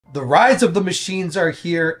The rise of the machines are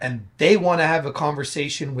here and they want to have a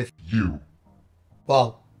conversation with you.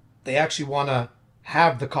 Well, they actually want to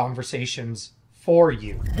have the conversations for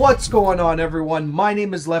you. What's going on, everyone? My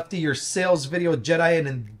name is Lefty, your sales video Jedi, and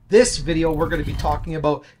in this video, we're going to be talking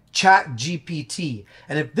about GPT.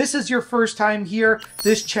 And if this is your first time here,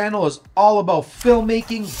 this channel is all about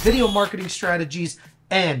filmmaking, video marketing strategies,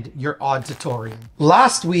 and your auditorium.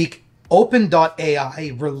 Last week,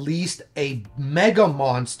 Open.ai released a mega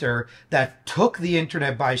monster that took the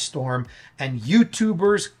internet by storm, and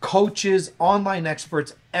YouTubers, coaches, online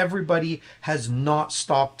experts, everybody has not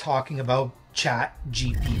stopped talking about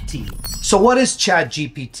ChatGPT. So what is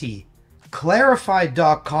ChatGPT?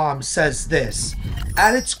 Clarify.com says this: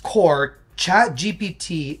 at its core,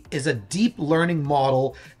 ChatGPT is a deep learning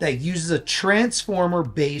model that uses a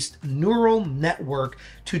transformer-based neural network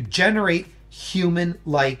to generate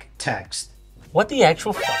human-like text. What the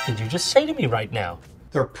actual fuck did you just say to me right now?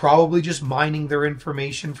 They're probably just mining their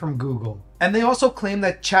information from Google. And they also claim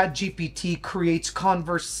that ChatGPT creates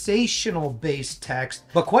conversational-based text,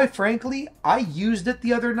 but quite frankly, I used it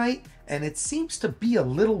the other night and it seems to be a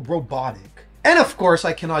little robotic. And of course,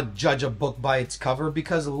 I cannot judge a book by its cover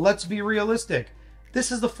because let's be realistic.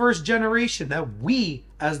 This is the first generation that we,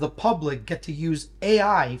 as the public, get to use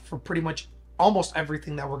AI for pretty much almost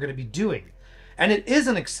everything that we're going to be doing. And it is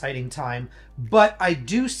an exciting time, but I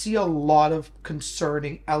do see a lot of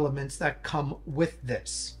concerning elements that come with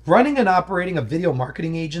this. Running and operating a video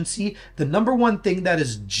marketing agency, the number one thing that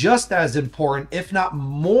is just as important, if not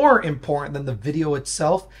more important than the video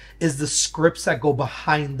itself, is the scripts that go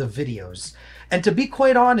behind the videos. And to be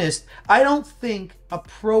quite honest, I don't think a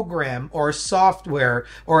program or a software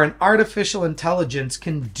or an artificial intelligence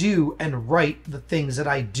can do and write the things that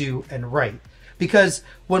I do and write. Because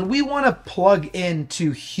when we want to plug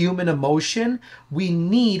into human emotion, we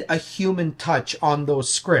need a human touch on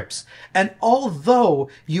those scripts. And although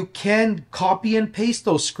you can copy and paste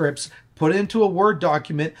those scripts, put it into a Word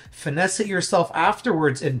document, finesse it yourself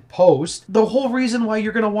afterwards in post, the whole reason why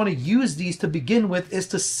you're going to want to use these to begin with is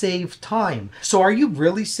to save time. So are you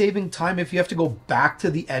really saving time if you have to go back to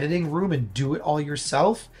the editing room and do it all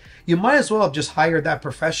yourself? You might as well have just hired that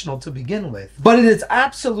professional to begin with. But it is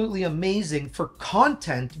absolutely amazing for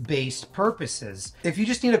content-based purposes. If you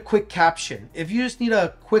just need a quick caption, if you just need a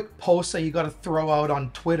quick post that you got to throw out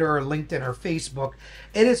on Twitter or LinkedIn or Facebook,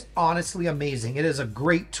 it is honestly amazing. It is a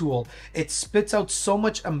great tool. It spits out so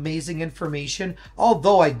much amazing information,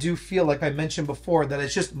 although I do feel, like I mentioned before, that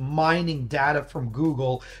it's just mining data from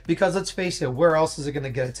Google, because let's face it, where else is it going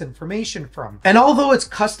to get its information from? And although it's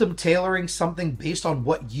custom tailoring something based on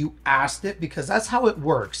what you asked it, because that's how it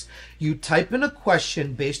works. You type in a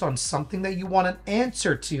question based on something that you want an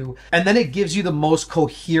answer to, and then it gives you the most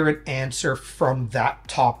coherent answer from that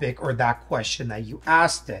topic or that question that you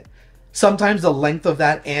asked it. Sometimes the length of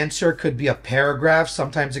that answer could be a paragraph,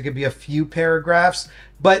 sometimes it could be a few paragraphs,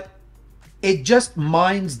 but it just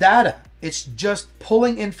mines data. It's just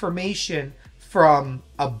pulling information from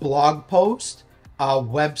a blog post, a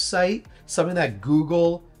website, something that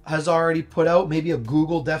Google has already put out, maybe a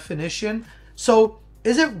Google definition. So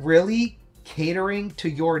is it really catering to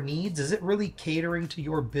your needs? Is it really catering to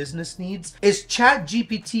your business needs? Is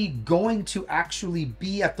ChatGPT going to actually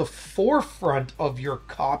be at the forefront of your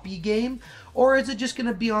copy game? Or is it just going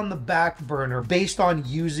to be on the back burner based on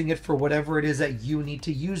using it for whatever it is that you need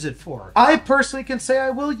to use it for? I personally can say I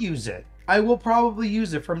will use it. I will probably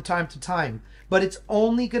use it from time to time, but it's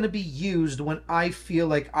only going to be used when I feel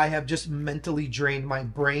like I have just mentally drained my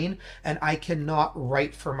brain and I cannot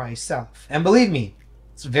write for myself. And believe me,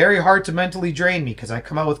 it's very hard to mentally drain me because I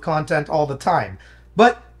come out with content all the time.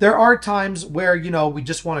 But there are times where, we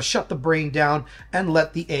just want to shut the brain down and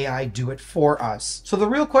let the AI do it for us. So the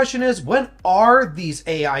real question is, when are these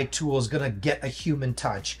AI tools going to get a human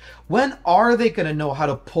touch? When are they going to know how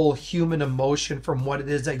to pull human emotion from what it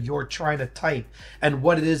is that you're trying to type and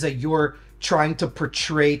what it is that you're trying to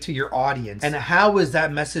portray to your audience? And how is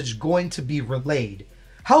that message going to be relayed?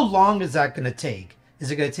 How long is that going to take? Is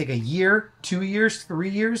it going to take a year, 2 years, 3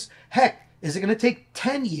 years? Heck, is it going to take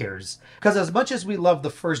 10 years? Because as much as we love the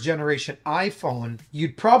first generation iPhone,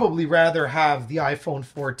 you'd probably rather have the iPhone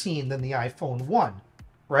 14 than the iPhone 1,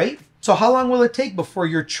 right? So how long will it take before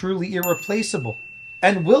you're truly irreplaceable?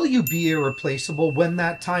 And will you be irreplaceable when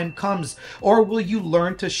that time comes? Or will you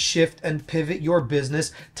learn to shift and pivot your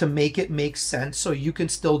business to make it make sense so you can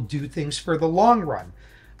still do things for the long run?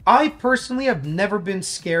 I personally have never been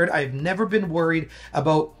scared. I've never been worried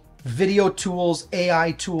about video tools,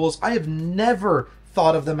 AI tools. I have never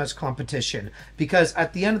thought of them as competition because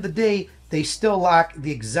at the end of the day, they still lack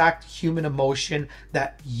the exact human emotion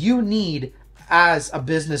that you need as a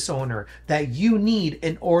business owner that you need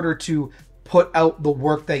in order to put out the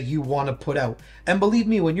work that you want to put out. And believe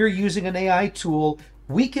me, when you're using an AI tool,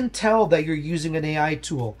 we can tell that you're using an AI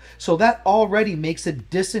tool. So that already makes it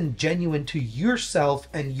disingenuine to yourself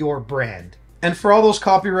and your brand. And for all those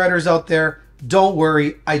copywriters out there, don't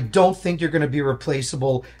worry. I don't think you're going to be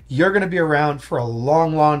replaceable. You're going to be around for a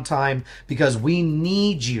long, long time because we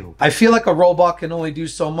need you. I feel like a robot can only do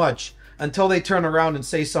so much until they turn around and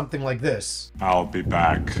say something like this. I'll be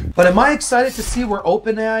back. But am I excited to see where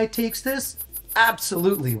OpenAI takes this?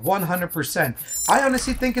 Absolutely, 100%. I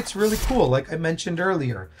honestly think it's really cool, like I mentioned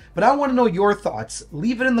earlier. But I want to know your thoughts.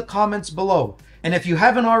 Leave it in the comments below. And if you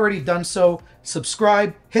haven't already done so,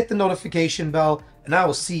 subscribe, hit the notification bell, and I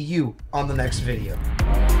will see you on the next video.